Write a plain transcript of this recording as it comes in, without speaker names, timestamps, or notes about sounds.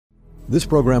This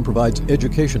program provides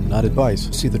education, not advice.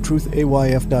 See the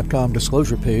truthayf.com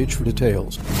disclosure page for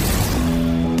details.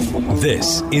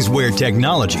 This is where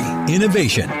technology,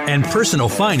 innovation, and personal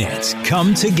finance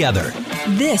come together.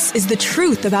 This is The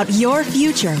Truth About Your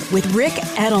Future with Ric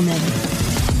Edelman.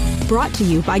 Brought to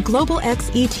you by Global X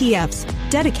ETFs,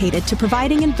 dedicated to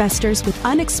providing investors with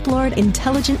unexplored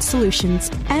intelligent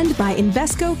solutions, and by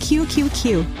Invesco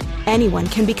QQQ. Anyone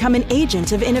can become an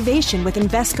agent of innovation with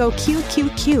Invesco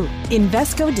QQQ.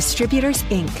 Invesco Distributors,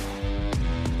 Inc.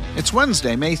 It's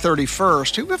Wednesday, May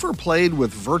 31st. Who've ever played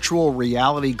with virtual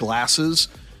reality glasses?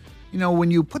 You know, when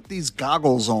you put these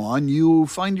goggles on, you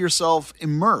find yourself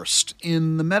immersed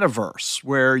in the metaverse,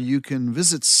 where you can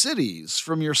visit cities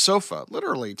from your sofa,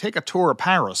 literally take a tour of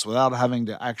Paris without having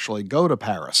to actually go to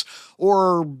Paris,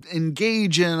 or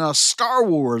engage in a Star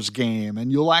Wars game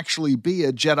and you'll actually be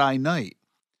a Jedi Knight.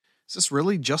 Is this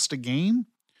really just a game?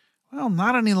 Well,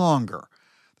 not any longer.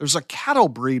 There's a cattle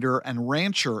breeder and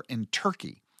rancher in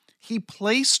Turkey. He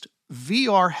placed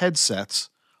VR headsets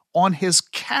on his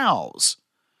cows.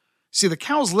 See, the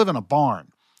cows live in a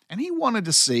barn, and he wanted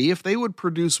to see if they would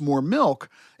produce more milk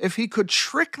if he could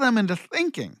trick them into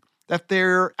thinking that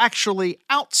they're actually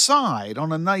outside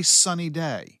on a nice sunny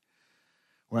day.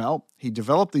 Well, he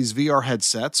developed these VR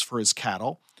headsets for his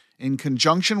cattle in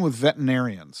conjunction with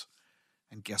veterinarians.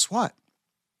 And guess what?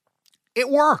 It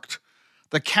worked.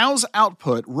 The cow's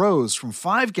output rose from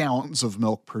 5 gallons of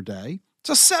milk per day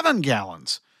to 7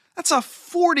 gallons. That's a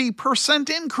 40%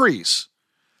 increase.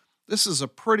 This is a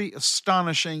pretty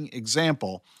astonishing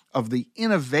example of the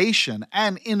innovation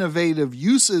and innovative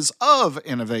uses of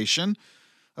innovation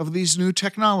of these new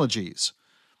technologies.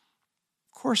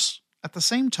 Of course, at the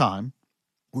same time,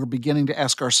 we're beginning to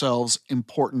ask ourselves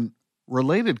important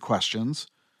related questions,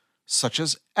 such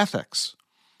as ethics.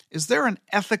 Is there an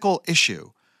ethical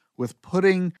issue with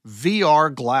putting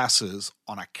VR glasses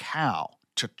on a cow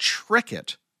to trick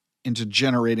it into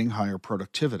generating higher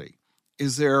productivity?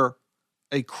 Is there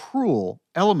a cruel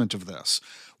element of this?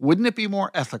 Wouldn't it be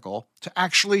more ethical to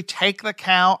actually take the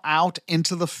cow out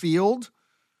into the field?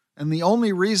 And the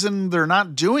only reason they're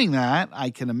not doing that,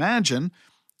 I can imagine,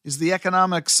 is the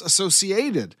economics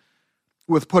associated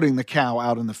with putting the cow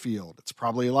out in the field. It's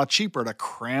probably a lot cheaper to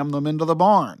cram them into the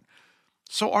barn.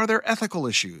 So are there ethical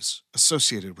issues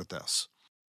associated with this?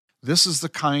 This is the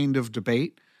kind of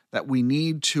debate that we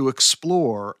need to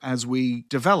explore as we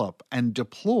develop and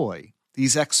deploy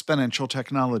these exponential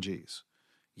technologies.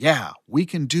 Yeah, we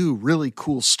can do really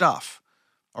cool stuff.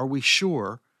 Are we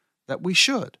sure that we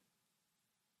should?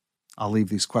 I'll leave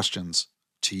these questions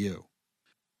to you.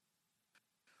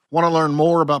 Want to learn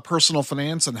more about personal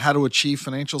finance and how to achieve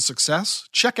financial success?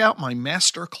 Check out my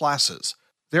master classes.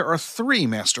 There are 3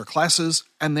 master classes,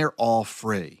 and they're all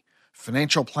free.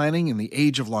 Financial planning in the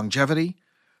age of longevity,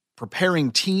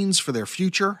 preparing teens for their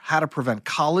future, how to prevent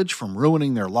college from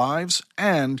ruining their lives,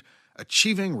 and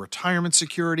achieving retirement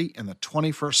security in the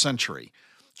 21st century.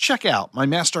 Check out my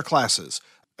master classes,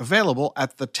 available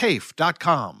at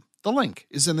thetafe.com. The link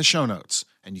is in the show notes,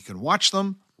 and you can watch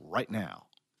them right now.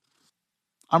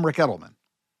 I'm Ric Edelman.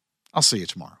 I'll see you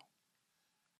tomorrow.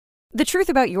 The Truth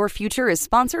About Your Future is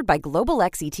sponsored by Global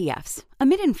X ETFs.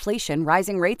 Amid inflation,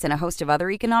 rising rates, and a host of other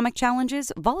economic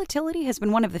challenges, volatility has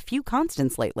been one of the few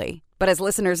constants lately. But as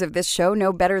listeners of this show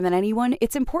know better than anyone,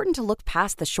 it's important to look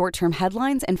past the short-term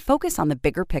headlines and focus on the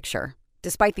bigger picture.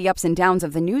 Despite the ups and downs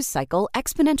of the news cycle,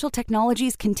 exponential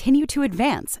technologies continue to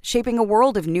advance, shaping a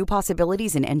world of new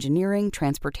possibilities in engineering,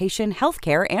 transportation,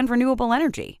 healthcare, and renewable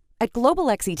energy. At Global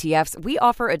X ETFs, we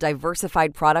offer a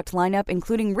diversified product lineup,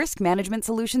 including risk management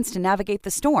solutions to navigate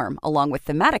the storm, along with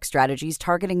thematic strategies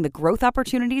targeting the growth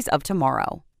opportunities of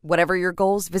tomorrow. Whatever your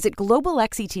goals, visit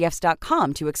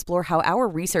globalxetfs.com to explore how our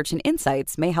research and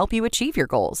insights may help you achieve your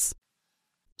goals.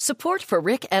 Support for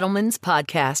Ric Edelman's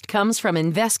podcast comes from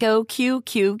Invesco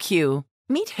QQQ.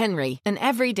 Meet Henry, an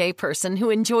everyday person who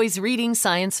enjoys reading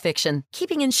science fiction,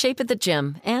 keeping in shape at the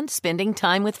gym, and spending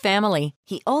time with family.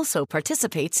 He also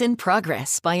participates in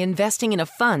Progress by investing in a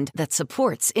fund that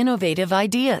supports innovative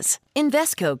ideas.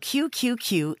 Invesco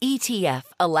QQQ ETF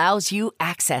allows you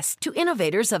access to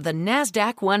innovators of the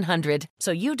NASDAQ 100,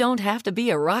 so you don't have to be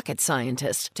a rocket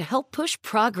scientist to help push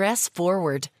progress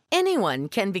forward. Anyone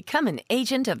can become an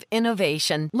agent of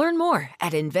innovation. Learn more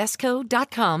at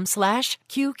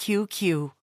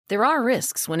Invesco.com/QQQ. There are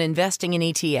risks when investing in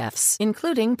ETFs,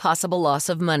 including possible loss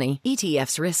of money.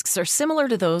 ETFs' risks are similar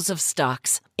to those of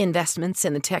stocks. Investments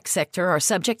in the tech sector are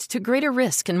subject to greater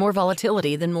risk and more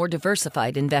volatility than more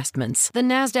diversified investments. The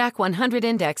NASDAQ 100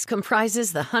 Index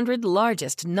comprises the 100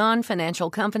 largest non-financial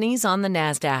companies on the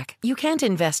NASDAQ. You can't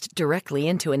invest directly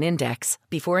into an index.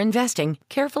 Before investing,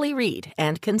 carefully read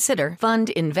and consider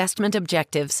fund investment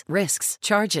objectives, risks,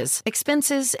 charges,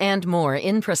 expenses, and more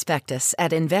in prospectus at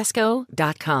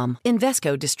Invesco.com.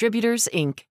 Invesco Distributors,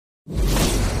 Inc.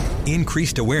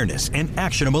 Increased awareness and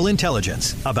actionable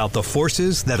intelligence about the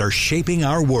forces that are shaping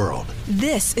our world.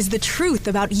 This is The Truth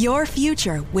About Your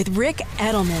Future with Rick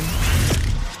Edelman.